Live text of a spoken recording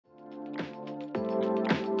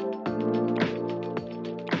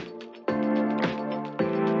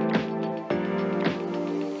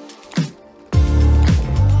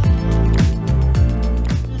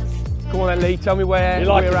Lee, tell me where you're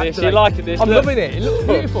liking this. You're liking this. I'm loving it. It looks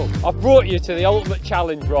beautiful. I've brought you to the ultimate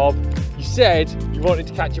challenge, Rob. You said you wanted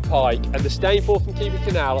to catch a pike, and the Stainforth and Keady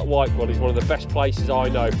canal at Whitewell is one of the best places I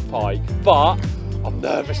know for pike. But I'm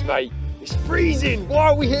nervous, mate. It's freezing. Why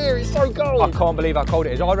are we here? It's so cold. I can't believe how cold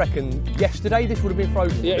it is. I reckon yesterday this would have been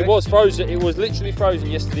frozen. Yeah, it was frozen. It was literally frozen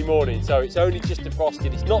yesterday morning, so it's only just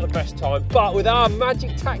defrosted. It's not the best time, but with our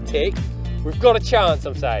magic tactic, we've got a chance,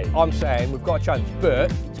 I'm saying. I'm saying we've got a chance,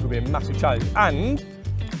 but it's going to be a massive challenge. And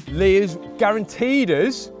Leah's guaranteed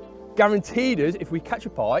us, if we catch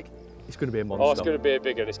a pike, it's going to be a monster. Oh, it's going to be a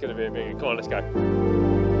big one. It's going to be a big one. Come on, let's go.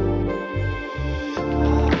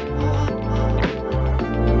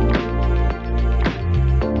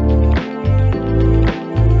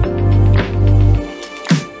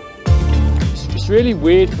 It's really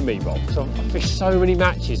weird for me, Rob, because I've fished so many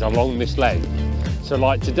matches along this length. So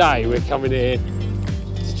like today, we're coming here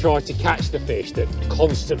to try to catch the fish that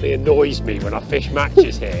constantly annoys me when I fish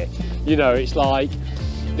matches here. You know, it's like,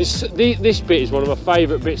 this bit is one of my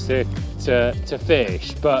favourite bits to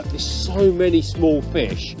fish, but there's so many small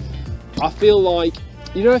fish. I feel like,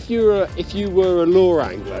 you know, if you were a lure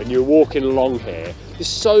angler and you're walking along here, there's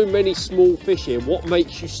so many small fish here. What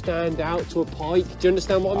makes you stand out to a pike? Do you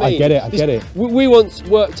understand what I mean? I get it. We once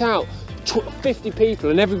worked out 50 people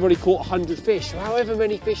and everybody caught 100 fish. So however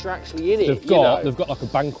many fish are actually in it. They've got like a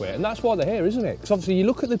banquet, and that's why they're here, isn't it? Because obviously you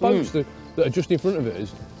look at the boats that are just in front of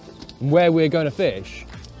us, and where we're going to fish,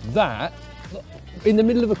 that in the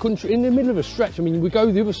middle of a country, in the middle of a stretch. I mean, we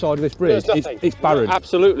go the other side of this bridge, it's barren.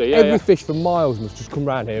 Absolutely, yeah. Every fish for miles must just come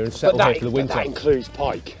round here and settle here for the winter. That includes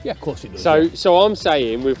pike. Yeah, of course it does. So I'm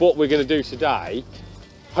saying, with what we're going to do today,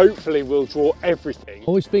 hopefully we'll draw everything. I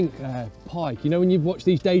always think pike, you know, when you've watched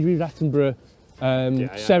these David Attenborough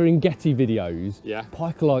Serengeti videos,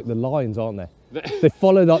 pike are like the lions, aren't they? They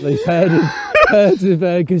follow like these herds of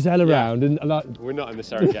gazelle around, and like, we're not in the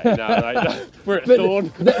Serengeti now, right? We're at Thorn.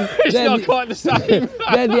 It's not quite the same.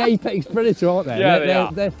 They're the apex predator, aren't they? Yeah,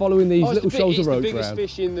 they're following these little shoals of ropes around. It's the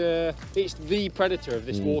biggest fish in the. It's the predator of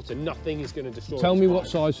this water. Nothing is going to destroy. Tell me what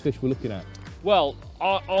size fish we're looking at. Well,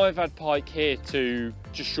 I've had pike here to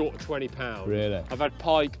just short of £20. Really? I've had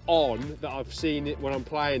pike on that I've seen it when I'm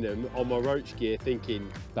playing them on my roach gear, thinking,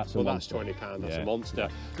 that's £20, that's a monster.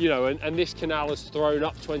 You know, and this canal has thrown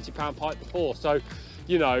up £20 pike before, so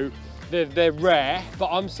you know they're rare.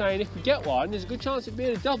 But I'm saying if we get one, there's a good chance of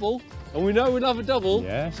being a double, and we know we love a double.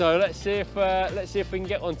 Yeah. So let's see if we can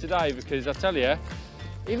get one today, because I tell you,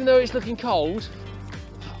 even though it's looking cold,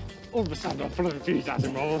 all of a sudden I'm full of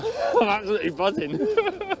enthusiasm, Rob. I'm absolutely buzzing.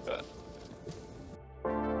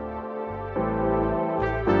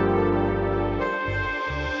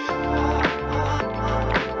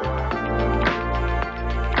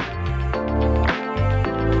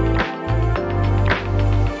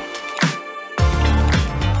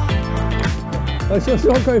 So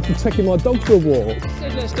I'm going from taking my dog for a walk. I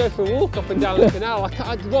said let's go for a walk up and down the canal.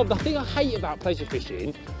 Rob, the thing I hate about pleasure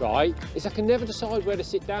fishing, right, is I can never decide where to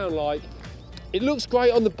sit down. Like, it looks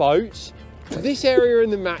great on the boats. This area in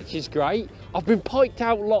the match is great. I've been piked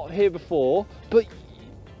out a lot here before, but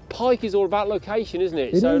pike is all about location, isn't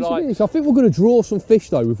it? It is. I think we're going to draw some fish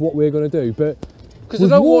though with what we're going to do, but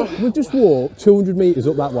we've just walked 200 metres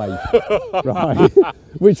up that way, right?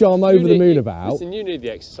 Which I'm over the moon about. Listen, you need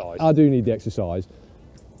the exercise. I do need the exercise.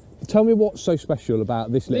 Tell me what's so special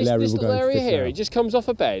about this little area we're going to fish here. It just comes off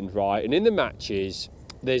a bend, right? And in the matches,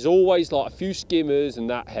 there's always like a few skimmers and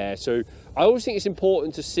that here. So I always think it's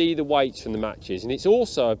important to see the weights from the matches. And it's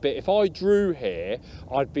also a bit, if I drew here,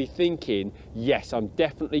 I'd be thinking, yes, I'm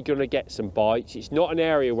definitely going to get some bites. It's not an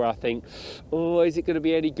area where I think, oh, is it going to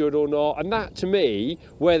be any good or not? And that, to me,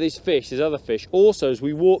 where there's fish, there's other fish. Also, as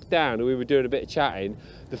we walked down and we were doing a bit of chatting,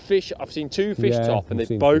 the fish, I've seen two fish top and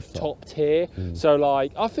they've both topped here. So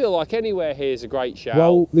like, I feel like anywhere here is a great shout.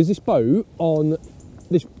 Well, there's this boat on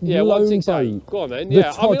this lone boat. Go on then.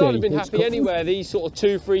 Yeah, I mean, I'd have been happy anywhere, these sort of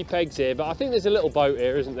 2-3 pegs here, but I think there's a little boat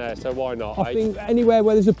here, isn't there? So why not? I think anywhere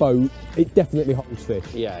where there's a boat, it definitely holds fish.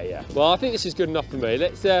 Yeah. Well, I think this is good enough for me.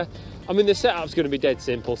 Let's. I mean, the setup's going to be dead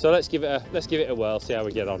simple, so let's give it a whirl, see how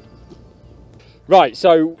we get on. Right.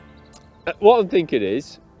 So, what I'm thinking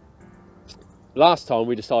is, last time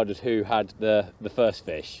we decided who had the first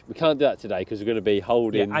fish. We can't do that today because we're going to be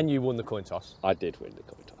holding. Yeah, and you won the coin toss. I did win the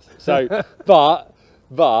coin toss. So,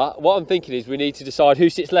 but what I'm thinking is we need to decide who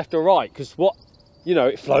sits left or right, because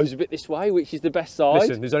it flows a bit this way, which is the best side.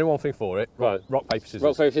 Listen, there's only one thing for it. Right. Rock, paper, scissors.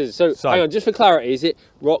 Rock, paper, scissors. So hang on, just for clarity, is it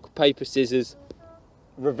rock, paper, scissors,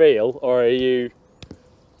 reveal, or are you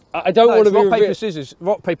I don't want to be rock,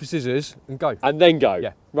 paper, scissors, and go. And then go.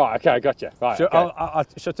 Yeah. Right. Okay. I gotcha. Right. So okay.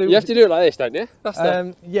 shall I do? You have to do it like this, don't you? That's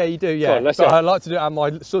yeah, you do. Yeah. Come on, let's but go. I like to do it how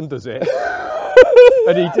my son does it,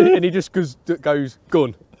 and he just goes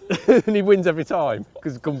gun, and he wins every time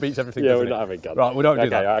because gun beats everything. Yeah, we're not having gun. Right, we don't do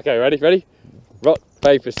that. Okay. Ready? Rock,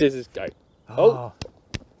 paper, scissors, go. Oh.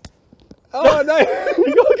 Oh no!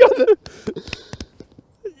 You got them.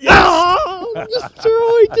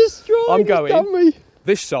 Yes! Destroyed. I'm going Done me.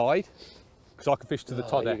 this side because I can fish to the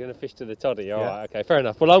toddy. You're going to fish to the toddy. All right. Okay. Fair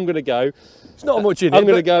enough. Well, I'm going to go. It's not much in it. I'm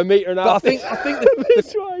going to go a metre and a half. But I think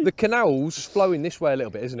the canal's flowing this way a little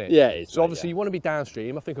bit, isn't it? Yeah, it is. So obviously you want to be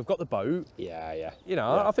downstream. I think I've got the boat. Yeah. You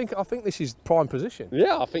know, I think this is prime position.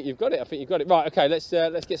 Yeah, I think you've got it. Right. Okay. Let's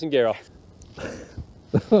get some gear off.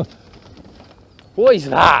 What is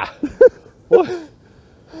that? What?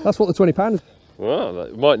 That's what the 20 pounders. Well,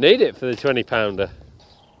 you might need it for the 20 pounder.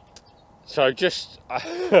 So just...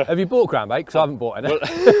 Have you bought ground bait? Because I haven't bought any.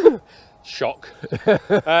 Well, shock.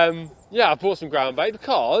 Yeah, I bought some ground bait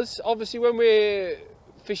because obviously when we're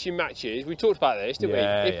fishing matches, we talked about this, didn't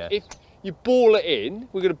we? If you ball it in,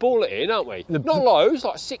 we're going to ball it in, aren't we? Not loads,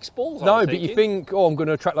 like 6 balls. No, but you think, oh, I'm going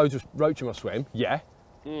to attract loads of roach in my swim. Yeah.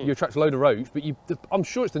 You attract a load of roach, but I'm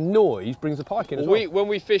sure it's the noise brings the pike in as well. When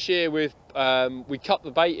we fish here with, we cut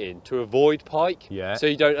the bait in to avoid pike, so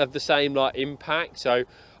you don't have the same like impact. So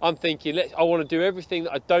I'm thinking, I want to do everything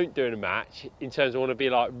that I don't do in a match. In terms, I want to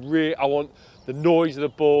be like I want the noise of the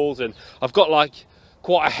balls, and I've got like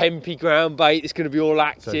quite a hempy ground bait. It's going to be all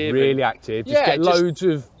active, so really active. Just get loads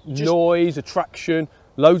of noise, attraction,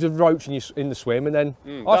 loads of roach in the swim, and then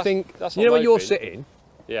I think you know where you're sitting.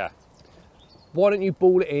 Yeah. Why don't you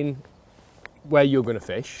ball it in where you're going to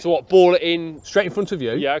fish? So what, ball it in? Straight in front of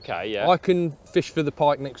you. Yeah, okay, yeah. I can fish for the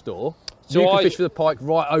pike next door. So you can fish for the pike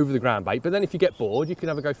right over the ground bait, but then if you get bored, you can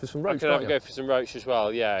have a go for some roach. I can have a go for some roach as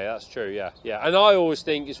well, yeah, that's true, yeah. And I always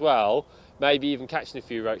think as well, maybe even catching a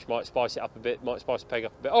few roach might spice it up a bit, might spice the peg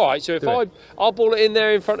up a bit. All right, so if I'll ball it in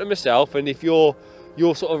there in front of myself, and if you're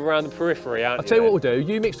sort of around the periphery, aren't you? I'll tell you what we'll do,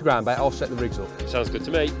 you mix the ground bait, I'll set the rigs up. Sounds good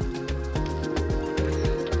to me.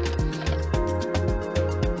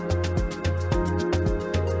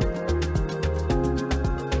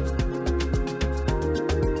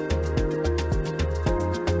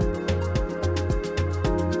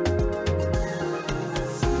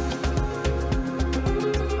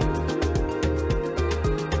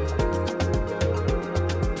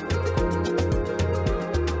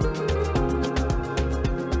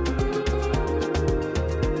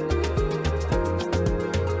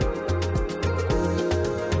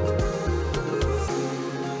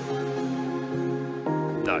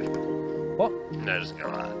 What? No, it doesn't go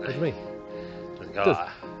like that. What do you mean? It doesn't go like that.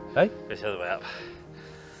 Hey? It's the other way up. What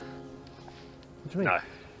do you mean? No.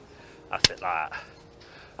 That's it, like that.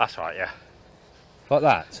 That's right, yeah. Like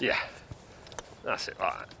that? Yeah. That's it,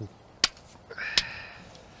 like that.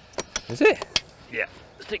 Is it? Yeah.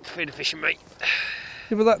 Stick to feeder fishing, mate.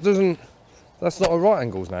 Yeah, but that's not at right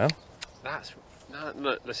angles now.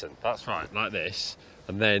 No, listen, that's right, like this.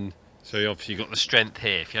 And then, so you obviously got the strength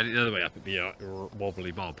here. If you had it the other way up, it'd be like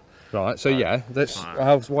wobbly bob. Right, so yeah, why is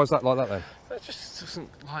that like that then? It just doesn't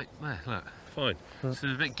like, there, look, fine. So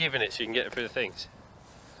there's a bit giving it so you can get it through the things.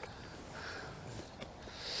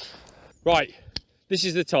 Right, this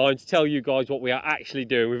is the time to tell you guys what we are actually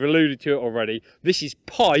doing. We've alluded to it already. This is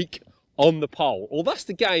pike on the pole. Well, that's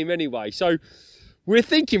the game anyway. So we're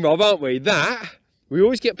thinking, Rob, aren't we, that we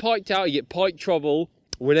always get piked out, you get pike trouble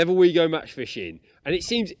whenever we go match fishing. And it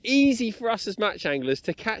seems easy for us as match anglers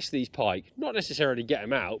to catch these pike. Not necessarily get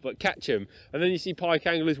them out, but catch them. And then you see pike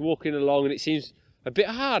anglers walking along and it seems a bit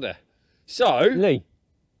harder. So... Lee,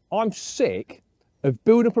 I'm sick of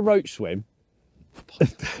building up a roach swim.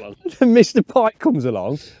 Then Mr. Pike comes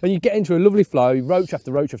along and you get into a lovely flow, roach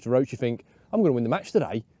after roach after roach, you think, I'm going to win the match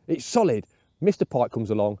today. It's solid. Mr. Pike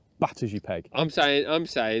comes along, batters your peg. I'm saying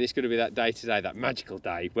it's going to be that day today, that magical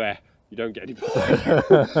day where you don't get any pike.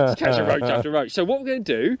 Just catch a roach after roach. So what we're going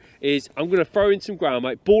to do is I'm going to throw in some ground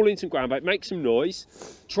bait, ball in some ground bait, make some noise,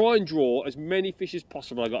 try and draw as many fish as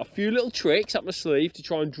possible. I've got a few little tricks up my sleeve to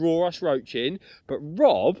try and draw us roach in, but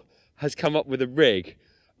Rob has come up with a rig.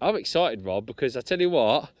 I'm excited, Rob, because I tell you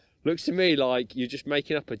what, looks to me like you're just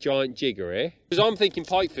making up a giant jigger here. Because I'm thinking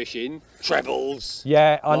pike fishing, trebles.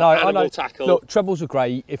 Yeah, I know. Animal tackle. Look, trebles are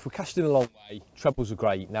great. If we're casting a long way, trebles are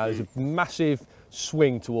great. Now, there's a massive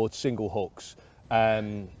swing towards single hooks.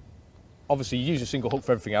 Obviously, you use a single hook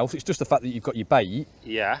for everything else. It's just the fact that you've got your bait.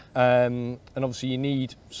 Yeah. And obviously, you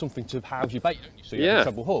need something to house your bait, don't you? So you have a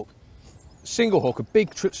treble hook. single hook, a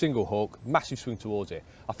big trip single hook, massive swing towards it.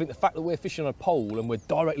 I think the fact that we're fishing on a pole and we're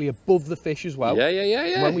directly above the fish as well.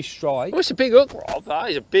 Yeah. When we strike. Oh, it's a big hook, Rob. That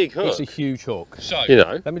is a big hook. It's a huge hook. So, you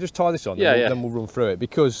know. let me just tie this on, Yeah, then we'll run through it,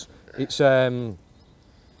 because it's like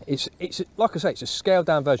I say, it's a scaled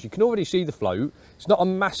down version. You can already see the float. It's not a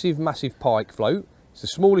massive pike float. It's the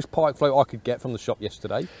smallest pike float I could get from the shop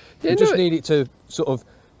yesterday. We just need it to sort of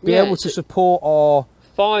be able to support our...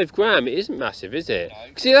 5 gram, it isn't massive, is it?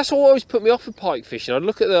 See, that's what always put me off of pike fishing. I'd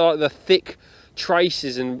look at the thick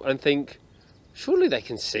traces and think, surely they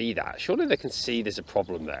can see that. Surely they can see there's a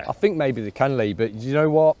problem there. I think maybe they can, Lee, but you know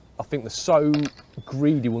what? I think they're so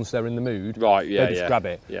greedy once they're in the mood. Right, yeah, they just grab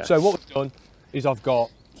it. Yeah. So what we've done is I've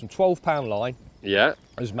got some 12-pound line. Yeah.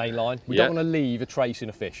 As main line. We don't want to leave a trace in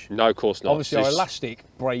a fish. No, of course not. Obviously, our elastic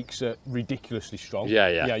breaks are ridiculously strong. Yeah.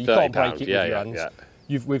 Yeah, you can't break it with your hands.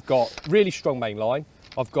 We've got really strong main line.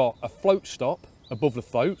 I've got a float stop above the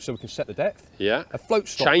float so we can set the depth. Yeah. A float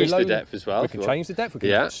stop change below the depth as well. We can change the depth. We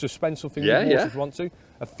can suspend something in the water if we want to.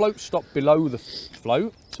 A float stop below the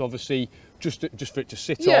float. So obviously just for it to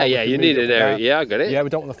sit on. Yeah, you need an area. Yeah, I got it. Yeah, we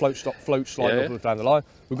don't want the float sliding up and down the line.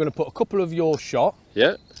 We're going to put a couple of your shot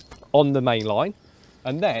on the main line.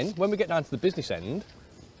 And then when we get down to the business end,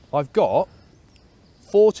 I've got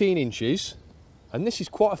 14 inches. And this is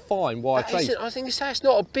quite a fine wire trace. I think it's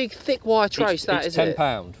not a big, thick wire trace, it's 10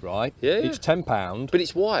 pound, right? Yeah. It's 10 pound. But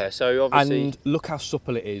it's wire, so obviously... And look how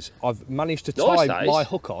supple it is. I've managed to tie my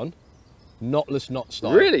hook on, knotless knot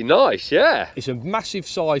style. Really nice, yeah. It's a massive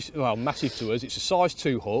size, well, massive to us. It's a size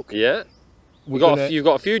 2 hook. Yeah. You've got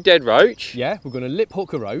a few dead roach. Yeah, we're going to lip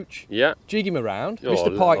hook a roach. Yeah. Jig him around.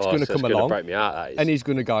 Mr. Pike's going to come along. Break me out, that is. And he's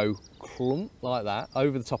going to go clump like that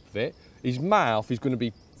over the top of it. His mouth is going to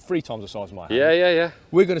be 3 times the size of my hand. Yeah.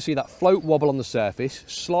 We're going to see that float wobble on the surface,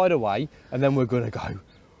 slide away, and then we're going to go,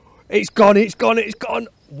 it's gone,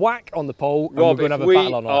 whack on the pole, and Rob, we're going to have a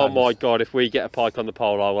battle on our hands. My God, if we get a pike on the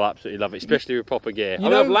pole, I will absolutely love it, especially with proper gear.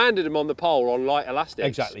 I've landed them on the pole on light elastics.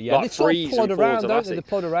 Exactly, yeah. Like they plod around, don't they? They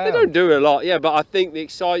plod around. They don't do a lot, yeah, but I think the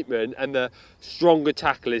excitement and the stronger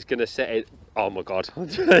tackle is going to set it. Oh my God, I'm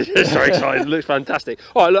so excited, it looks fantastic.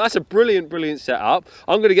 All right, look, that's a brilliant setup.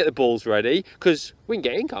 I'm going to get the balls ready, because we can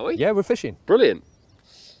get in, can't we? Yeah, we're fishing. Brilliant.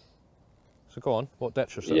 So go on, what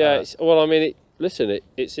depth should well, I mean, listen,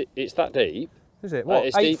 it's that deep. Is it? What,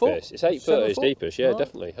 it's 8 foot? Deepest. It's 8 foot, it's deepest, yeah,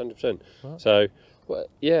 definitely, 100%. Right. So, well,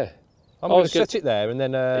 yeah. I'm going to set it there and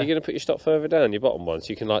then... Are you going to put your stop further down, your bottom one, so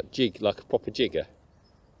you can like jig like a proper jigger?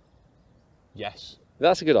 Yes.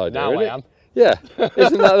 That's a good idea, now isn't I it? am. Yeah,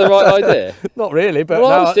 isn't that the right idea? Not really, but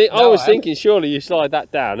well, I was thinking surely you slide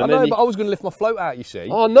that down. And but I was going to lift my float out, you see.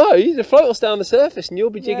 Oh no, the float will stay on the surface and you'll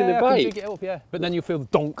be jigging the bait. I can jig it up, yeah. But then you'll feel the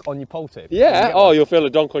donk on your pole tip. Yeah, you'll feel a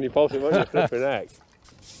donk on your pole tip, won't you? Flipping heck.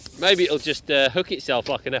 Maybe it'll just hook itself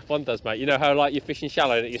like an F1 does, mate. You know how like you're fishing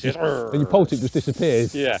shallow and it just... and your pole tip just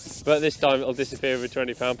disappears. Yeah, but this time it'll disappear with a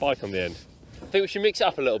 20-pound pike on the end. I think we should mix it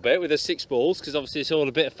up a little bit with the 6 balls, because obviously it's all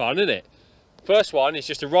a bit of fun, isn't it? First one is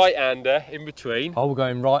just a right-hander in between. Oh, we're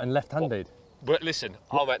going right and left-handed. But listen,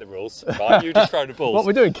 I'll make the rules, right? You just throw the balls. What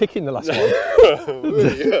we're doing, kicking the last one.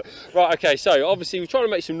 Right, okay, so obviously we're trying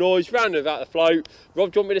to make some noise, round about the float.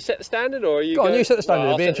 Rob, do you want me to set the standard, or are you Go on, you set the standard.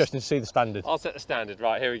 It'll be interesting to see the standard. I'll set the standard.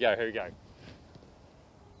 Right, here we go,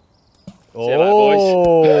 Oh. See you later,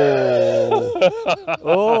 boys.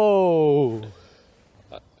 Oh.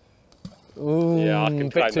 Ooh, yeah, I can a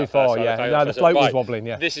bit too far, yeah. No, the float was wobbling,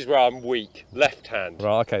 yeah. This is where I'm weak, left hand.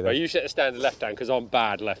 Right, okay then. Right, you set the standard left hand, because I'm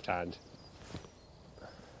bad left hand.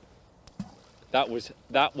 That was.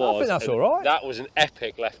 I think that's all right. That was an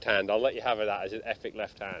epic left hand. I'll let you have that as an epic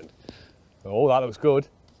left hand. Oh, that looks good.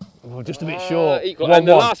 Oh, just a bit short. Equal. And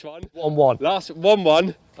the last one. 1-1. Last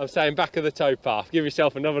 1-1. I'm saying back of the tow path. Give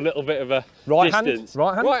yourself another little bit of a distance.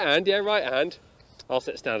 Right hand? Right hand, yeah, right hand. I'll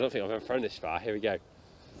set the stand. I don't think I've ever thrown this far. Here we go.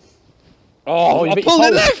 Oh, I pulled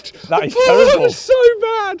it left! That is terrible. That was so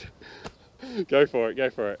bad. Go for it.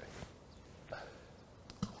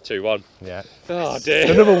 2-1. Yeah. Oh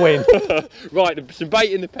dear. Another win. Right, some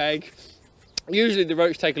bait in the peg. Usually the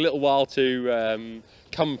roach take a little while to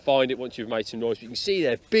come and find it once you've made some noise. But you can see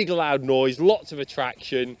there, big loud noise, lots of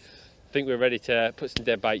attraction. I think we're ready to put some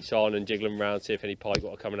dead baits on and jiggle them around, see if any pike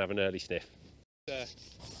want to come and have an early sniff.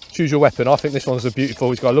 Choose your weapon. I think this one's a beautiful.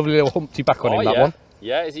 He's got a lovely little humpty back on him, that one.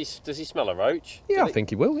 Yeah, does he smell a roach? Yeah, I think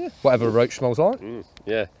he will, yeah. Whatever a roach smells like.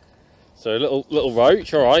 Yeah. So a little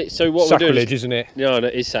roach, all right. So what sacrilege, we're doing isn't it? Yeah, no,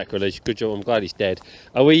 it is sacrilege. Good job, I'm glad he's dead.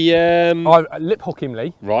 Are we... I lip hook him,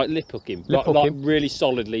 Lee. Right, lip hook him. Like really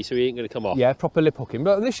solidly, so he ain't going to come off. Yeah, proper lip hook him.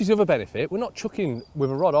 But this is the other benefit. We're not chucking with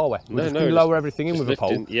a rod, are we? We're just going to lower everything in with a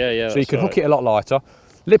pole. Yeah, so you can hook it a lot lighter.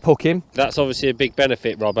 Lip hook him. That's obviously a big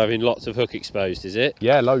benefit, Rob, having lots of hook exposed, is it?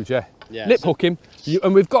 Yeah, loads, yeah. Lip hook him.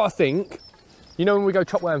 And we've got to think, you know when we go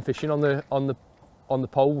chopworm fishing on the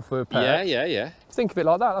pole for perch? Yeah. Think of it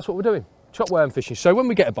like that, that's what we're doing. Chopworm fishing. So when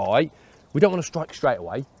we get a bite, we don't want to strike straight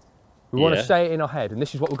away. We want to say it in our head, and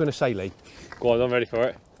this is what we're going to say, Lee. Go on, I'm ready for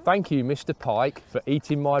it. Thank you, Mr. Pike, for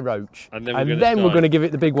eating my roach. And then we're going to give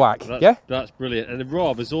it the big whack. That's brilliant. And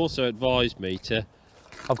Rob has also advised me to...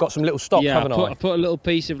 I've got some little stops, haven't I? I put a little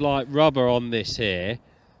piece of like rubber on this here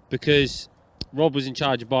because Rob was in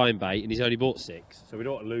charge of buying bait and he's only bought 6, so we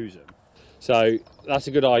don't want to lose them. So that's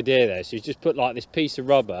a good idea there. So you just put like this piece of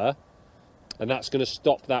rubber, and that's going to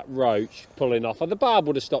stop that roach pulling off. And the barb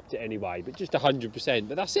would have stopped it anyway, but just 100%.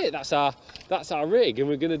 But that's it. That's our rig, and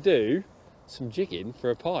we're going to do some jigging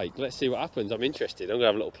for a pike. Let's see what happens. I'm interested. I'm going to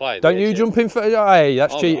have a little play. Don't you jump in for... Hey,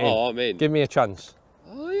 that's cheating. Oh, I'm in. Give me a chance.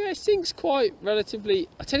 Oh yeah, it sinks quite relatively.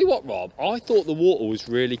 I tell you what, Rob, I thought the water was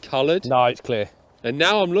really coloured. No, it's clear. And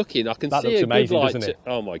now I'm looking, I can that see looks a amazing, good light. doesn't it?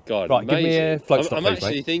 Oh my God, right, amazing. Give me a float stop, I'm please,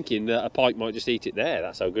 actually mate. thinking that a pike might just eat it there.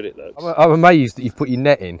 That's how good it looks. I'm amazed that you've put your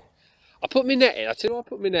net in. I put my net in. I tell you what, I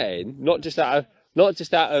put my net in. Not just out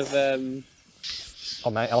of.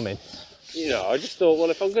 Oh mate, I'm in. You know, I just thought, well,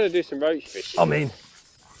 if I'm going to do some roach fishing, I'm in.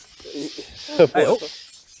 If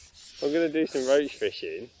I'm going to do some roach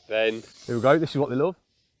fishing, then. Here we go. This is what they love.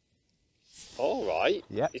 All right.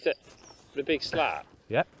 Yeah. Is that the big slap?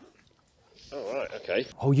 Yeah. All right. Okay.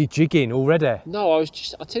 Oh, you're jigging already? No, I'll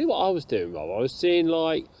tell you what I was doing, Rob. I was seeing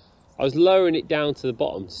I was lowering it down to the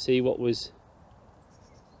bottom to see what the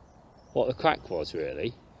crack was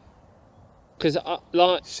really. Because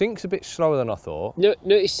Sinks a bit slower than I thought. No,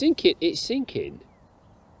 it's sinking. It's sinking.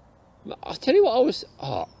 I'll tell you what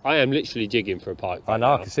I am literally jigging for a pike. I know,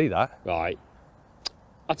 now. I can see that. Right.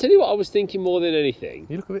 I'll tell you what I was thinking more than anything.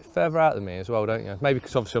 You look a bit further out than me as well, don't you? Maybe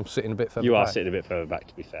because obviously I'm sitting a bit further back. You are sitting a bit further back,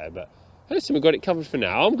 to be fair, but listen, we've got it covered for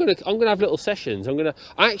now. I'm gonna have little sessions. I'll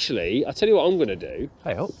tell you what I'm gonna do.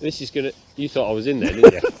 Hey, oh. This is gonna. You thought I was in there,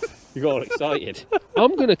 didn't you? You got all excited.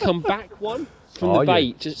 I'm gonna come back one from the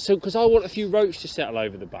bait, because I want a few roach to settle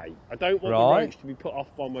over the bait. I don't want the roach to be put off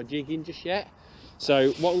by my jigging just yet.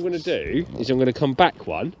 So what I'm gonna do is I'm gonna come back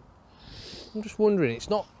one. I'm just wondering, it's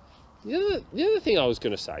not. The other thing I was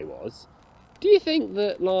gonna say was, do you think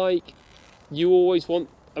that you always want?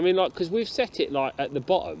 I mean, because we've set it at the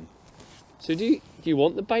bottom. So do you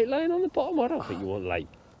want the bait laying on the bottom? I don't think you want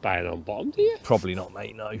bait on bottom, do you? Probably not,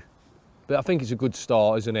 mate. No. But I think it's a good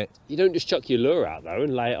start, isn't it? You don't just chuck your lure out though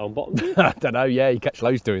and lay it on bottom, do you? I don't know. Yeah, you catch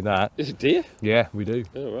loads doing that. Do you? Yeah, we do.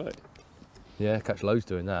 Oh right. Yeah, catch loads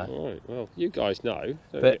doing that. All right. Well, you guys know.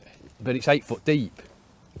 But it's 8 foot deep.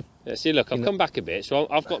 Yeah. See, look, I've come back a bit, so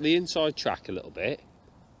I've got the inside track a little bit,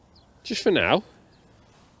 just for now.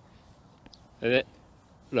 And then,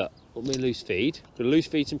 look, put me loose feed. Got to loose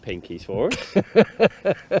feed some pinkies for us.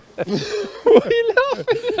 What are you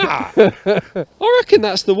laughing at? I reckon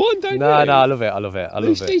that's the one, don't you? No, I love it. I love it. I love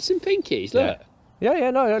loose it. feed some pinkies. Look.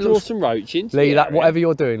 Yeah. No, draw some roach into Lee, whatever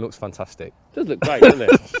you're doing looks fantastic. It does look great, doesn't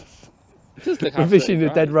it? It does look. We're fishing the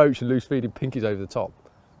dead roach and loose feeding pinkies over the top.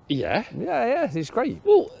 Yeah. Yeah. It's great.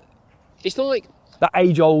 Well, it's like that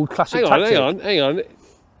age-old classic tactic. Hang on.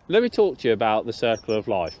 Let me talk to you about the circle of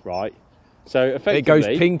life, right? So effectively, it goes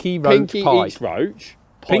pinky, roach, pike. Eats roach.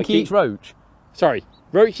 Pinky eats roach. Sorry,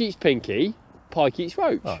 roach eats pinky. Pike eats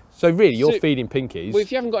roach. Oh, so really, you're feeding pinkies. Well,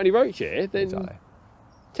 if you haven't got any roach here, then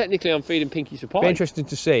technically I'm feeding pinkies for pike. Be interesting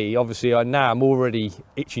to see. Obviously, I'm already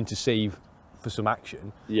itching to see for some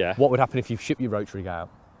action. Yeah. What would happen if you ship your roach rig out?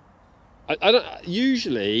 I don't.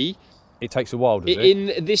 Usually, it takes a while, does it?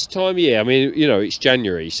 In this time of year, I mean, it's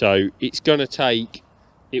January, so it's going to take.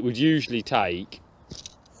 It would usually take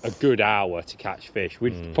a good hour to catch fish.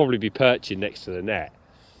 We'd probably be perching next to the net.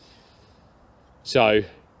 So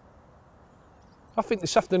I think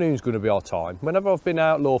this afternoon's going to be our time. Whenever I've been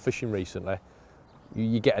out lure fishing recently,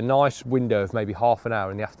 you get a nice window of maybe half an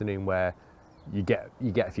hour in the afternoon where you get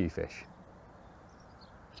a few fish.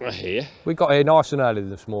 I hear. We got here nice and early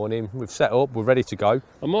this morning. We've set up. We're ready to go.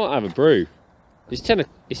 I might have a brew. It's 10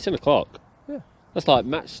 o'clock. Yeah. That's like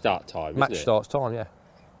match start time. Match isn't it? starts time. Yeah.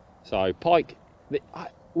 So pike.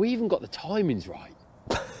 We even got the timings right.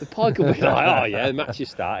 The pike will be like, oh yeah, the match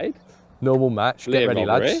has started. Normal match. Get ready,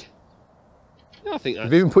 lads. Yeah, I think that's...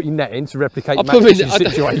 You've even put your net in to replicate matches in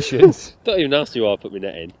situations. Don't even ask me why I put my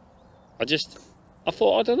net in. I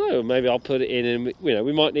thought, I don't know, maybe I'll put it in and,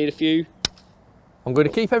 we might need a few. I'm going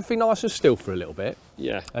to keep everything nice and still for a little bit.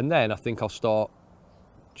 Yeah. And then I think I'll start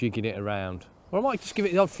jigging it around. Or I might just give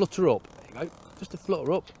it the odd flutter up. There you go. Just a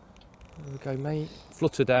flutter up. There we go, mate.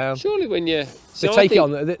 Flutter down. Surely when you... They take it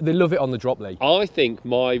on, they love it on the drop, Lee. I think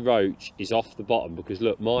my roach is off the bottom because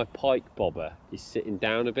look, my pike bobber is sitting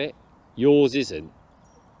down a bit. Yours isn't.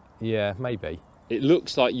 Yeah, maybe. It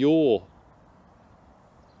looks like you're...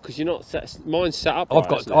 Because you're not set... Mine's set up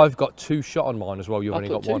I've got 2 shot on mine as well. You've only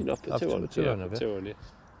got 1. I've put 2 on. Two on, have you? 2 on, yeah.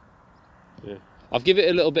 Yeah. I've given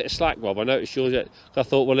it a little bit of slack, Rob. I noticed yours. I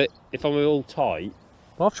thought, well, if I'm all tight.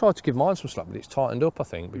 Well, I've tried to give mine some slack, but it's tightened up, I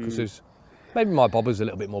think, because there's maybe my bobber's a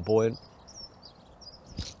little bit more buoyant.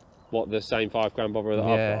 What, the same 5 gram bobber that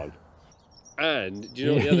I've got? And do you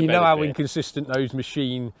know what the other you know how benefit? inconsistent those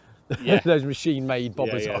those machine-made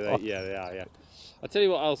bobbers are. They are. Yeah. I'll tell you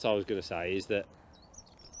what else I was going to say is that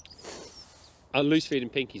loose feeding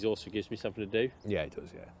pinkies also gives me something to do. Yeah, it does.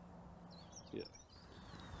 Yeah.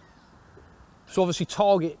 So obviously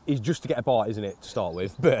target is just to get a bite, isn't it, to start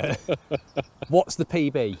with? But what's the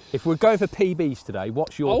PB? If we're going for PBs today,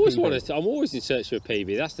 what's your PB? I'm always in search for a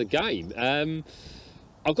PB. That's the game.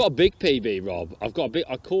 I've got a big PB, Rob.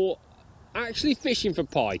 I caught, actually fishing for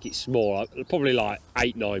pike, it's small, probably like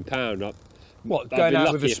 8-9 pound. What, going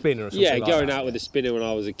out with a spinner or something like that? Yeah, going out with a spinner when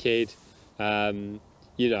I was a kid. You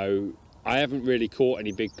know, I haven't really caught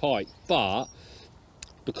any big pike, but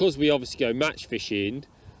because we obviously go match fishing,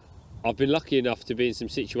 I've been lucky enough to be in some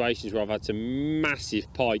situations where I've had some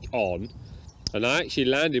massive pike on, and I actually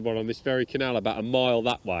landed one on this very canal about a mile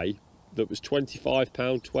that way that was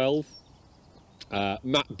 £25.12.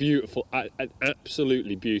 Beautiful, an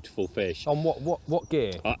absolutely beautiful fish. On what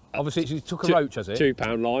gear? Obviously, it took a roach, has it? £2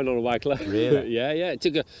 line on a waggler. Really? yeah.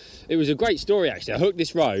 It was a great story actually. I hooked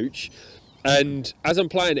this roach, and as I'm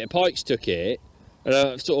playing it, pikes took it, and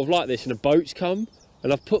I sort of like this, and a boat's come.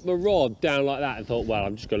 And I've put my rod down like that and thought, well,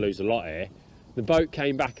 I'm just going to lose a lot here. The boat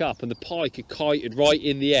came back up and the pike had kited right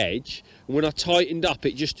in the edge. And when I tightened up,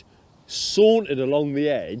 it just sauntered along the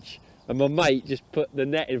edge. And my mate just put the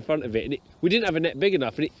net in front of it. And we didn't have a net big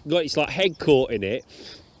enough, and it got its like head caught in it.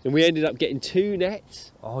 And we ended up getting 2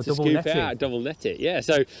 nets. Oh, to double scoop net it it. out, double net it. Yeah,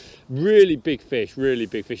 so really big fish, really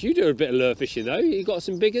big fish. You do a bit of lure fishing though. You got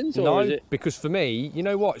some big ones? No, or is it... because for me, you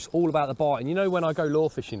know what? It's all about the bite. And you know when I go lure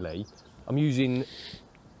fishing, Lee, I'm using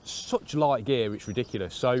such light gear, it's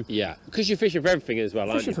ridiculous. So yeah, because you're fishing for everything as well,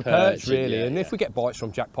 aren't you? Fishing for perch, really. And if we get bites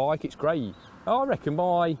from Jack Pike, it's great. I reckon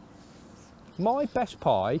my best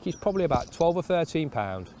pike is probably about 12 or 13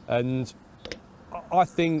 pound, and I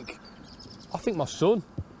think my son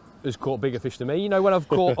has caught bigger fish than me. You know, when I've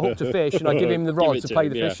hooked a fish and I give him the rod to pay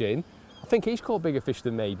the fish in, I think he's caught bigger fish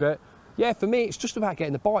than me. But yeah, for me, it's just about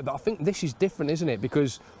getting the bite. But I think this is different, isn't it?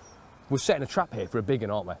 Because we're setting a trap here for a big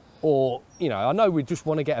one, aren't we? Or, you know, I know we just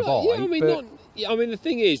want to get a bite. Yeah, I mean, the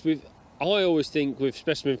thing is, I always think with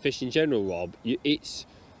specimen fish in general, Rob, it's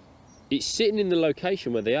sitting in the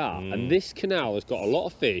location where they are. And this canal has got a lot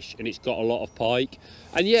of fish and it's got a lot of pike.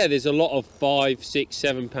 And yeah, there's a lot of 5, 6,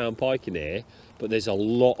 7 pound pike in here, but there's a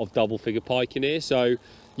lot of double figure pike in here. So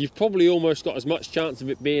you've probably almost got as much chance of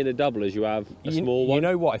it being a double as you have a small one. You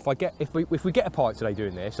know what? If we get a pike today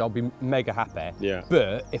doing this, I'll be mega happy. Yeah.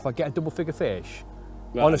 But if I get a double figure fish,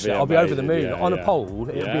 honestly, I'll be over the moon. On a pole,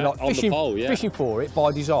 it'll be like fishing for it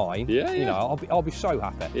by design. Yeah. You know, I'll be so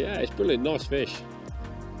happy. Yeah, it's brilliant. Nice fish.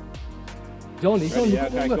 Johnny,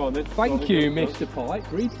 okay, go on then. Thank you, Mr. Pike,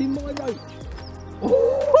 for eating my roach.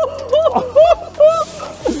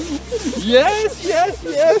 yes.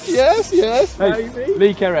 Hey,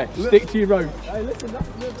 Lee Kerry, stick to your roach. Hey, listen, I'm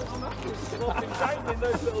happy because I've been dangling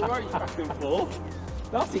those little ropes back and forth.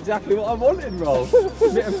 That's exactly what I wanted, Rob. A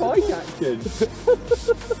bit of pike action.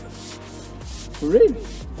 We're in.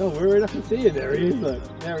 Oh, we're in. I can see you. There he is.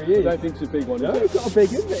 Look, there he is. I don't think it's a big one. No, he's not a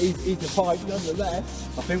big one, but he's a pike nonetheless.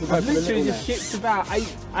 I think we're going for a little. Literally just shipped about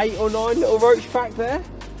eight or 9 little roach back there,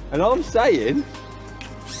 and I'm saying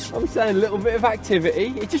a little bit of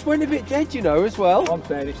activity. It just went a bit dead, you know, as well. I'm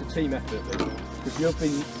saying it's a team effort, because you've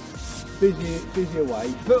been busy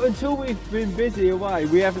away. But until we've been busy away,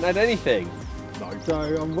 we haven't had anything. No. So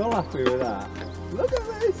I'm well happy with that. Look at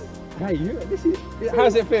this. Hey, this is.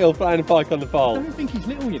 How's it feel flying a pike on the I pole? don't think he's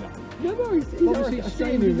little, you know. No, he's obviously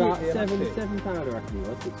seen him about £7 I reckon he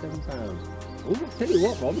was, 6, 7 pounds. Oh, I'll tell you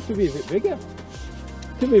what, Rob, it could be a bit bigger.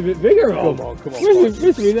 Could be a bit bigger, Rob. Come on,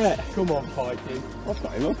 Where's me there? Come on, Pike. I've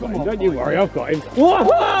got him, Don't you worry, I've got him.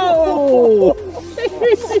 Whoa!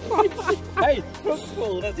 Hey, hook's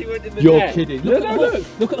full as he went in the You're net. kidding. Look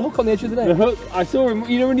Look at the hook on the edge of the net. The hook, I saw him,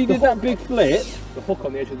 you know when he did that big flip? The hook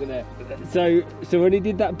on the edge of the net. So when he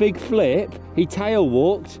did that big flip, he tail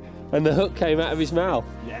walked and the hook came out of his mouth.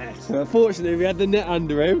 Yes. So unfortunately we had the net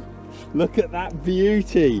under him. Look at that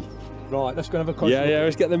beauty. Right, let's go and have a close look. Yeah,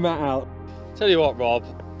 let's get the mat out. Tell you what, Rob,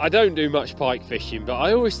 I don't do much pike fishing, but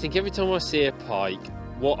I always think every time I see a pike,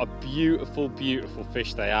 what a beautiful, beautiful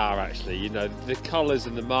fish they are actually. You know, the colours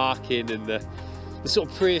and the marking and the sort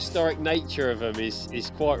of prehistoric nature of them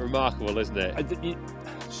is quite remarkable, isn't it?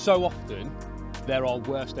 So often, they're our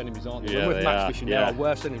worst enemies, aren't they? Yeah, When we're they match are, fishing, yeah. they're our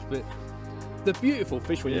worst enemies. But the beautiful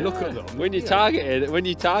fish when you look at them. When you target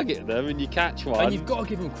them and you catch one. And you've got to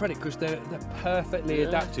give them credit because they're perfectly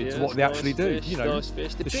adapted to what they actually do. Fish, you know, nice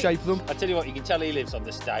fish. the shape of them. I tell you what, you can tell he lives on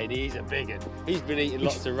the Stainforth. He's a big one. He's been eating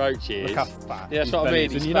lots of roaches. Look how fat. Yeah, that's what I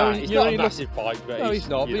mean. He's fat. He's not a massive pike, but no, he's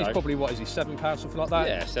not. But he's know. probably, what is he, £7, something like that?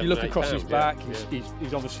 Yeah, 7, you look 8 across his pounds, back, yeah.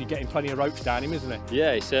 he's obviously getting plenty of roach down him, isn't he?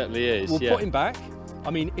 Yeah, he certainly is. We'll put him back. I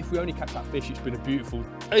mean, if we only catch that fish, it's been a beautiful...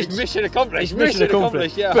 It's mission accomplished. Mission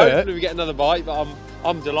accomplished. Yeah, But hopefully we get another bite, but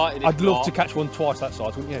I'm delighted. I'd love to catch one twice that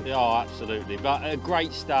size, wouldn't you? Yeah, absolutely. But a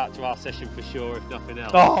great start to our session for sure, if nothing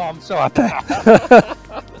else. Oh, I'm so happy.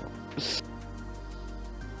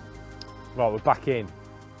 Right, we're back in.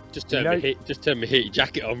 Just turn my heat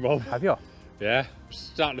jacket on, Rob. Have you? Yeah,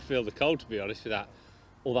 starting to feel the cold, to be honest, with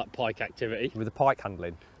all that pike activity. With the pike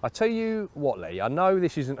handling. I tell you what, Lee, I know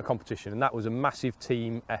this isn't a competition and that was a massive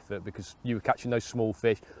team effort because you were catching those small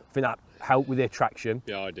fish. I think that helped with the attraction.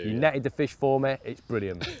 Yeah, I do. You netted the fish for me, it's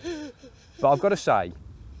brilliant. But I've got to say,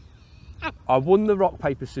 I won the rock,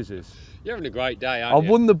 paper, scissors. You're having a great day, aren't you?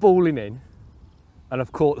 I won the balling in and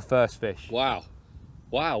I've caught the first fish. Wow.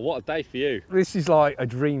 Wow, what a day for you. This is like a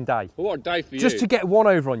dream day. Well, what a day for you. Just to get one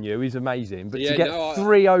over on you is amazing, but Yeah, to get no,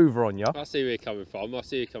 three over on you, I see where you're coming from. I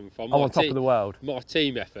see where you're coming from. I'm on top of the world. My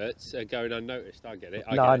team efforts are going unnoticed. I get it.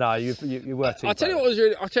 No, you were team. I tell you what was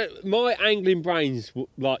really. My angling brain's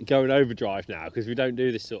like going overdrive now because we don't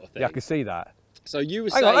do this sort of thing. Yeah, I can see that. So you were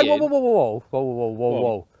Hang saying. on,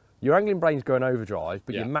 whoa. Your angling brain's going overdrive,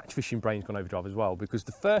 but your match fishing brain's gone overdrive as well because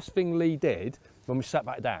the first thing Lee did when we sat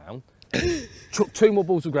back down, chucked 2 more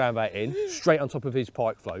balls of ground bait in, straight on top of his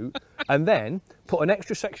pike float, and then put an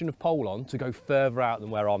extra section of pole on to go further out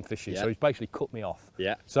than where I'm fishing. So he's basically cut me off.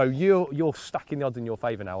 Yeah. So you're stacking the odds in your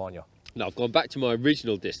favour now, aren't you? No, I've gone back to my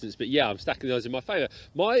original distance, but yeah, I'm stacking the odds in my favour.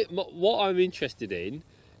 What I'm interested in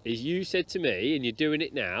is you said to me, and you're doing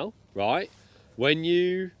it now, right? When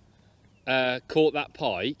you caught that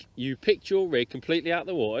pike, you picked your rig completely out of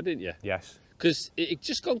the water, didn't you? Yes. Because it had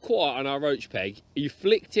just gone quiet on our roach peg. You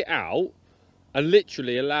flicked it out and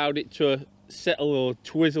literally allowed it to settle or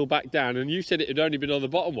twizzle back down. And you said it had only been on the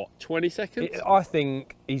bottom, what, 20 seconds? I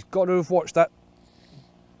think he's got to have watched that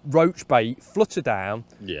roach bait flutter down.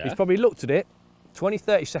 Yeah. He's probably looked at it, 20,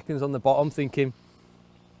 30 seconds on the bottom, thinking,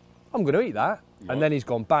 I'm going to eat that. Right. And then he's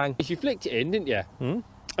gone bang. You flicked it in, didn't you? Hmm?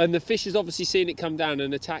 And the fish has obviously seen it come down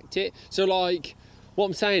and attacked it. So, like, what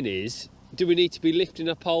I'm saying is, do we need to be lifting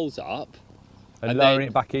our poles up? And lowering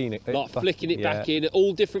it back in. Like flicking it back in at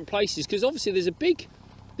all different places. Because obviously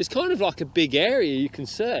there's kind of like a big area you can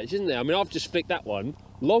search, isn't there? I mean, I've just flicked that one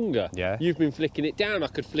longer. Yeah. You've been flicking it down. I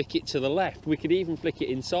could flick it to the left. We could even flick it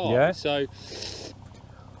inside. Yeah. So,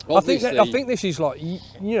 I think this is like, you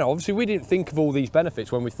know, obviously we didn't think of all these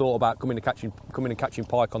benefits when we thought about coming and catching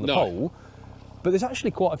pike on the pole. But there's actually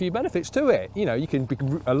quite a few benefits to it. You know, you can be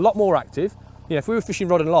a lot more active. You know, if we were fishing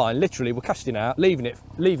rod and line, literally we're casting out, leaving it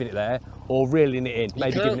there, or reeling it in,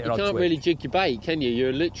 maybe giving it an odd You can't twist. really jig your bait, can you?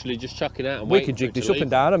 You're literally just chucking out and We can jig this up and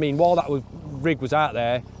down. I mean, while that rig was out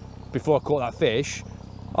there, before I caught that fish,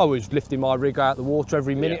 I was lifting my rig out the water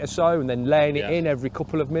every minute or so, and then laying it in every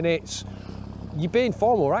couple of minutes. You're being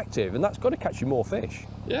far more active, and that's got to catch you more fish.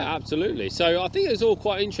 Yeah, absolutely. So I think it's all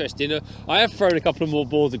quite interesting. I have thrown a couple of more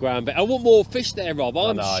balls of ground, but I want more fish there, Rob.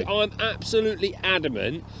 I'm absolutely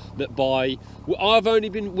adamant that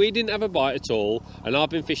we didn't have a bite at all, and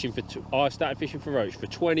I've been fishing I started fishing for roach for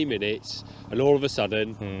 20 minutes, and all of a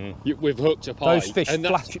sudden we've hooked a pike. Those fish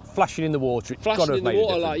flashing in the water, it's got to have made a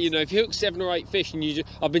difference. Like, you know, if you hook 7 or 8 fish, and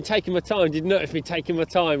I've been taking my time. Did you notice me taking my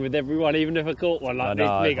time with everyone, even if I caught one like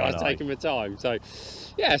this big? I was taking my time. So,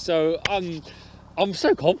 yeah. So I'm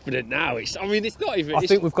so confident now. It's not even. I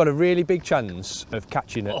think we've got a really big chance of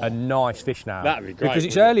catching a nice fish now. That'd be great. Because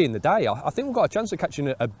it's early in the day. I think we've got a chance of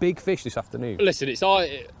catching a big fish this afternoon. Listen,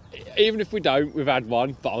 even if we don't, we've had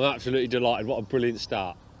one, but I'm absolutely delighted. What a brilliant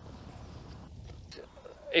start.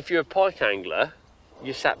 If you're a pike angler,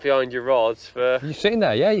 you sat behind your rods for... You're sitting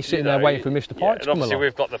there, yeah? You're sitting there waiting for Mr. Pike to come along. Obviously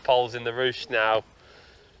we've got the poles in the roost now.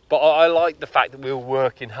 But I like the fact that we were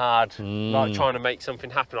working hard, like trying to make something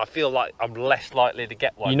happen. I feel like I'm less likely to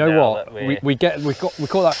get one. You know what? We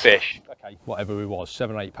caught that fish. Okay, whatever it was,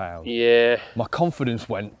 7 or 8 pounds. Yeah. My confidence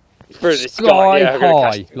went sky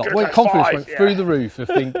high. Confidence went through the roof of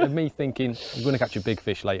me thinking I'm going to catch a big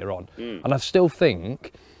fish later on. And I still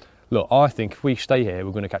think, look, I think if we stay here,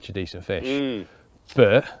 we're going to catch a decent fish.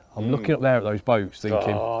 But I'm looking up there at those boats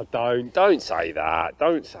thinking, oh, don't say that.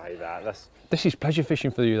 Don't say that. This is pleasure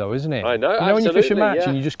fishing for you though, isn't it? I know, You know when you fish a absolutely, match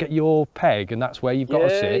and you just get your peg and that's where you've got to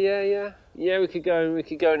sit? Yeah, we could go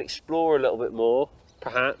and explore a little bit more,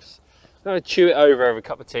 perhaps. I'll chew it over a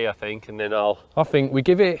cup of tea, I think, and then I think we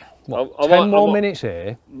give it, what, 10 more minutes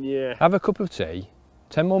here, have a cup of tea,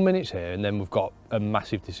 10 more minutes here, and then we've got a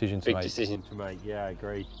massive decision to make. Big decision to make, yeah, I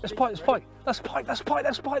agree. That's Pike, that's Pike, that's Pike, that's Pike,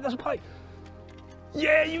 that's Pike, that's Pike.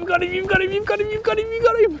 Yeah, you've got him, you've got him, you've got him, you've got him, you've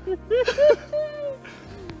got him.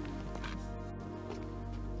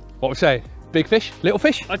 What we say? Big fish? Little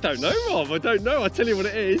fish? I don't know, Rob, I don't know. I'll tell you what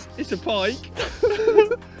it is. It's a pike.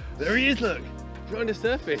 There he is, look. Right on the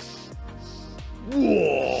surface.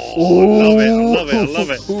 Whoa! Oh, I love it, I love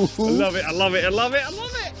it, I love it. I love it, I love it, I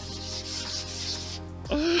love it.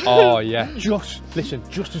 Oh yeah, just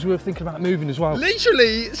as we were thinking about moving as well.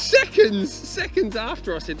 Literally seconds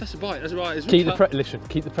after I said that's a bite, that's right. Keep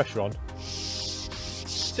the pressure on.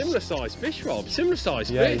 Similar size fish, Rob. Similar size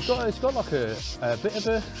fish. Yeah, it's got like a bit of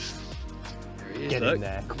a. Get in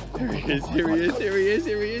there. Come on, Here he is.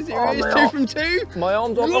 Here he is. 2 from 2. My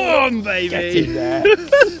arms on. Come on, baby. Get in there.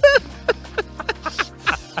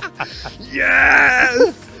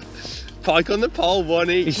 Yes! Pike on the pole, one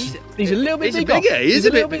each. He's a little bit bigger. He's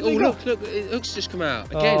a little bit bigger. Oh, look, hook's just come out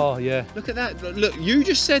again. Oh yeah. Look at that. Look, you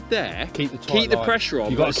just said there. Keep the pressure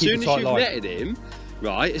on. But as soon as you've netted him,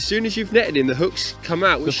 right? As soon as you've netted him, the hook's come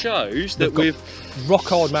out, which shows that we've rock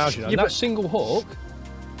hard mouth. You know, that single hook.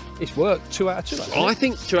 It's worked 2 out of 2. Actually. I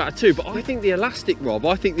think 2 out of 2, but I think the elastic, Rob,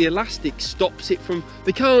 I think the elastic stops it from.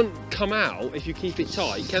 They can't come out if you keep it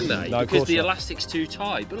tight, can they? No, because the elastic's too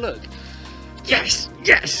tight. But look, yes.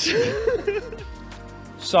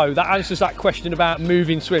 So that answers that question about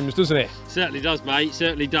moving swims, doesn't it? Certainly does, mate.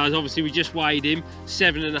 Certainly does. Obviously, we just weighed him,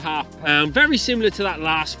 7.5 pounds. Very similar to that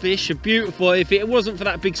last fish. A beautiful. If it wasn't for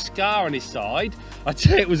that big scar on his side, I'd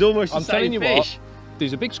say it was almost the same fish.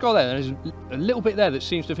 There's a big scar there, and there's a little bit there that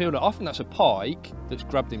seems to feel that often that's a pike that's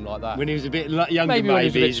grabbed him like that. When he was a bit younger, maybe when he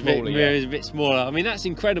was a bit smaller. He was a bit smaller. I mean, that's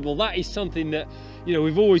incredible. That is something that, you know,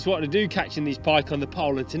 we've always wanted to do, catching these pike on the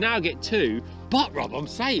pole, and to now get 2. But Rob, I'm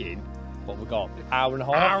saying, what we've got? Hour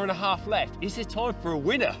and a half left. Is there time for a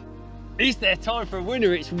winner? Is there time for a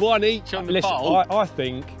winner? It's 1 each on the pole. I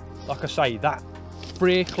think, like I say, that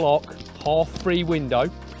 3 o'clock, 3:30 window,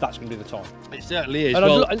 that's going to be the time. It certainly is.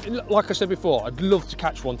 And like I said before, I'd love to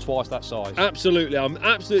catch one twice that size. Absolutely, I'm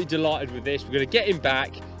absolutely delighted with this. We're going to get him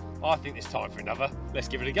back. I think it's time for another. Let's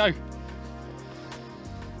give it a go.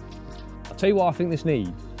 I'll tell you what I think this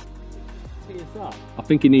needs. I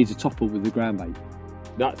think it needs a topple with the ground bait.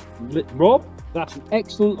 Rob, that's an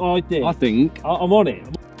excellent idea. I think. I'm on it.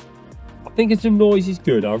 I think some noise is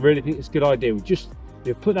good. I really think it's a good idea. We just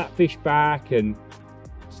put that fish back, and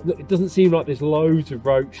it doesn't seem like there's loads of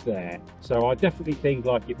roach there. So I definitely think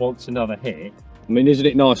like it wants another hit. I mean, isn't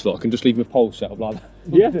it nice? Look, I can just leave my pole set up like that.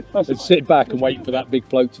 Yeah. And sit back and wait for that big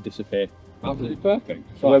float to disappear. Absolutely perfect.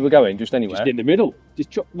 So where we're going, just anywhere? Just in the middle.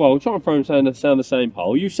 We'll try and throw them down the same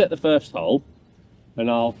hole. You set the first hole, and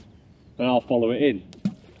I'll follow it in.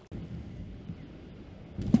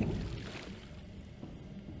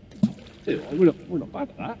 We're not bad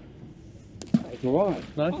at that. That's all right.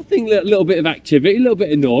 No? I think a little bit of activity, a little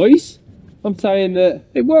bit of noise. I'm saying that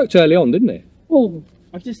it worked early on, didn't it? Well,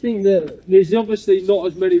 I just think that there's obviously not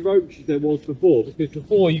as many roach as there was before, because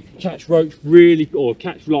before you could catch roach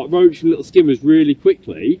catch like roach and little skimmers really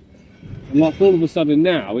quickly, and like all of a sudden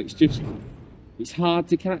now it's hard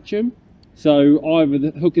to catch them. So either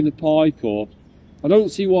the hook in the pike, or I don't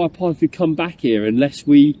see why a pike could come back here unless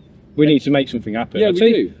we need to make something happen. Yeah, we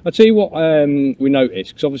do. I'll tell you what we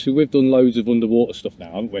noticed, because obviously we've done loads of underwater stuff now,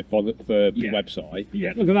 haven't we, for the website.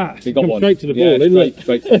 Yeah, look at that. We got one straight to the ball,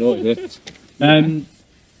 straight to the noise. Yeah.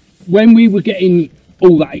 When we were getting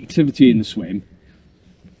all that activity in the swim,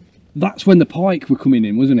 that's when the pike were coming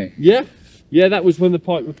in, wasn't it? Yeah, that was when the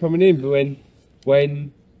pike were coming in. But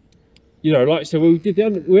when you know, like I said, we did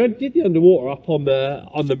the underwater up on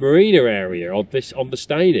the marina area on the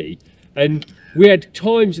Stainey, and we had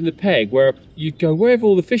times in the peg where you'd go, where have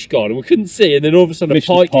all the fish gone? And we couldn't see, and then all of a sudden a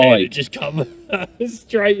pike head had just come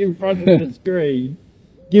straight in front of the screen,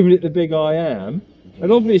 giving it the big I am.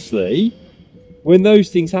 And obviously, when those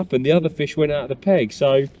things happened, the other fish went out of the peg.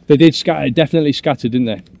 So they did scatter, definitely scattered, didn't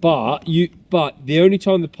they? But the only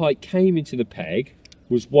time the pike came into the peg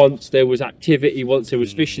was once there was activity, once there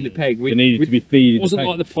was fish in the peg. They needed to be feeding. It wasn't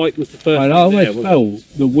like the pike was the first. I always felt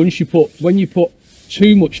that when you put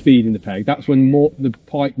too much feed in the peg, that's when the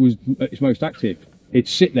pike was at its most active. It'd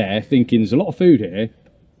sit there thinking, there's a lot of food here,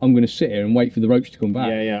 I'm going to sit here and wait for the roach to come back.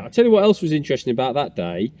 Yeah. I'll tell you what else was interesting about that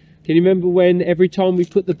day. Can you remember when every time we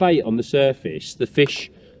put the bait on the surface, the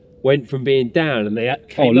fish went from being down and they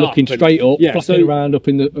came looking straight up, flopping around up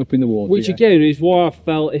in the water. Which again is why I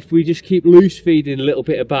felt if we just keep loose feeding a little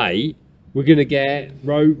bit of bait, we're going to get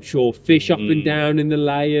roach or fish up and down in the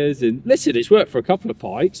layers. And listen, it's worked for a couple of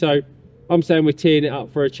pike, so I'm saying we're teeing it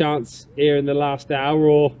up for a chance here in the last hour,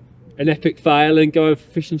 or an epic fail and going for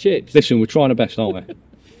fish and chips. Listen, we're trying our best, aren't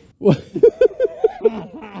we?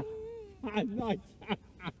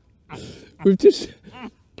 We've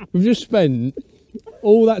just spent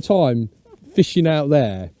all that time fishing out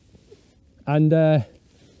there, and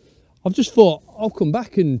I've just thought I'll come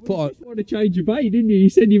back and put on. You want to change your bait, didn't you? You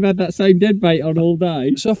said you've had that same dead bait on all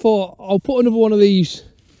day. So I thought I'll put another one of these.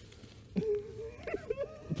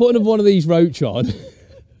 Roach on,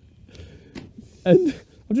 and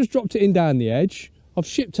I've just dropped it in down the edge. I've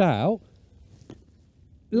shipped out.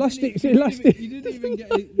 Elastic. You didn't even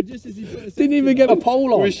get it, just as he put a Didn't even get a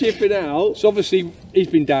pole on. We're shipping out. So obviously he's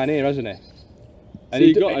been down here, hasn't he? And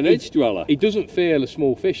he's got an edge dweller. He doesn't feel a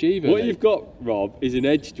small fish either. What you've got, Rob, is an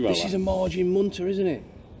edge dweller. This is a margin munter, isn't it?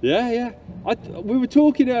 Yeah, yeah. We were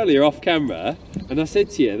talking earlier off camera, and I said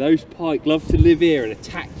to you, those pike love to live here and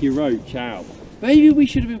attack your roach out. Maybe we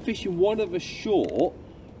should have been fishing one of us short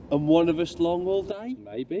and one of us long all day.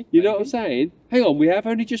 Maybe. You know what I'm saying? Hang on, we have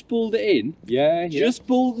only just balled it in. Yeah, Just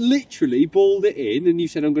literally balled it in, and you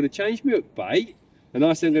said I'm going to change my hook bait, and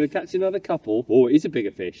I said I'm going to catch another couple. Oh, it is a bigger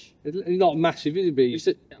fish. It's not massive, is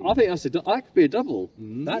it? I think that could be a double.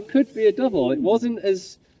 That could be a double. It wasn't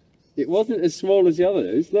as small as the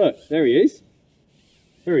others. Look, there he is.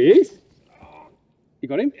 There he is. You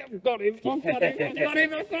got him? I've got him. I've got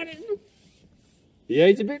him. Yeah,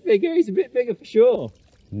 he's a bit bigger. He's a bit bigger for sure.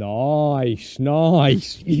 Nice.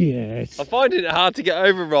 Yes. I'm finding it hard to get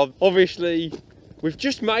over, Rob. Obviously, we've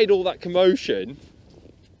just made all that commotion,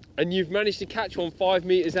 and you've managed to catch one 5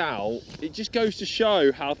 meters out. It just goes to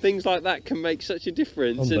show how things like that can make such a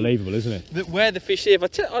difference. Unbelievable, isn't it? Where the fish live.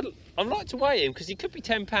 I'd like to weigh him because he could be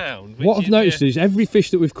 £10. What I've noticed is every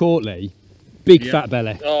fish that we've caught, Lee, big fat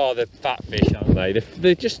belly. Oh, they're fat fish, aren't they?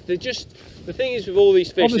 They're just. The thing is with all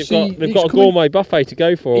these fish, Obviously, they've got a gourmet buffet to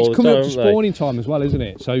go for all the time. It's coming up to spawning time as well, isn't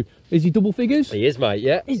it? So, is he double figures? He is, mate.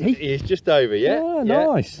 Yeah. Is he? He is just over. Yeah. Oh,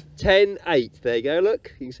 nice. 10.8. There you go.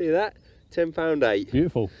 Look, you can see that. £10.8.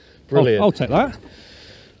 Beautiful. Brilliant. I'll take that.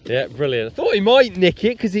 Yeah, brilliant. I thought he might nick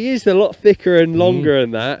it because he is a lot thicker and longer than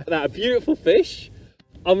that. That beautiful fish.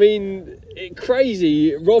 I mean,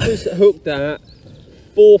 crazy. Robert's hooked that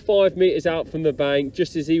 4 or 5 meters out from the bank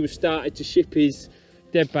just as he was starting to ship his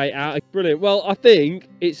dead bait out. Brilliant. Well, I think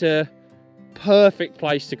it's a perfect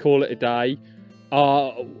place to call it a day.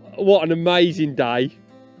 What an amazing day.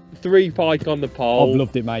 3 pike on the pole. I've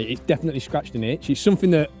loved it, mate. It's definitely scratched an itch. It's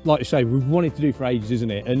something that, like I say, we've wanted to do for ages,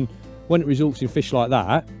 isn't it? And when it results in fish like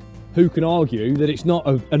that, who can argue that it's not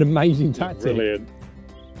an amazing tactic? Brilliant.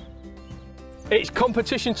 It's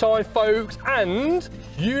competition time, folks, and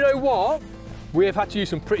you know what? We have had to use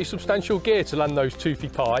some pretty substantial gear to land those toothy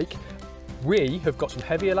pike. We have got some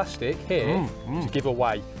heavy elastic here to give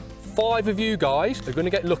away. 5 of you guys are going to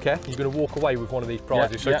get lucky. You're going to walk away with one of these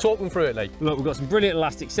prizes. So talk them through it, Lee. Look, we've got some brilliant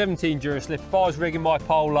elastic, 17 Duraslip. If I was rigging my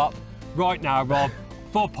pole up right now, Rob,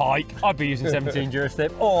 for pike, I'd be using 17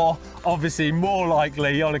 Duraslip, or obviously more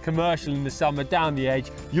likely on a commercial in the summer down the edge,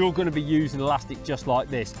 you're going to be using elastic just like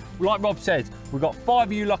this. Like Rob said, we've got 5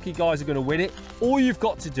 of you lucky guys are going to win it. All you've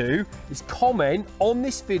got to do is comment on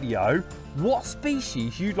this video what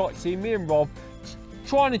species you'd like to see me and Rob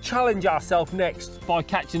trying to challenge ourselves next by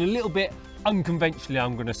catching a little bit unconventionally,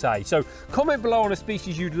 I'm going to say. So comment below on a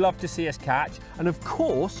species you'd love to see us catch, and of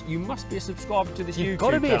course you must be a subscriber to this YouTube channel. You've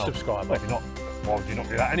got to be a subscriber. Well, if you're not, why would you not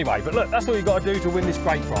do that anyway? But look, that's all you've got to do to win this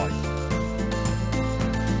great prize.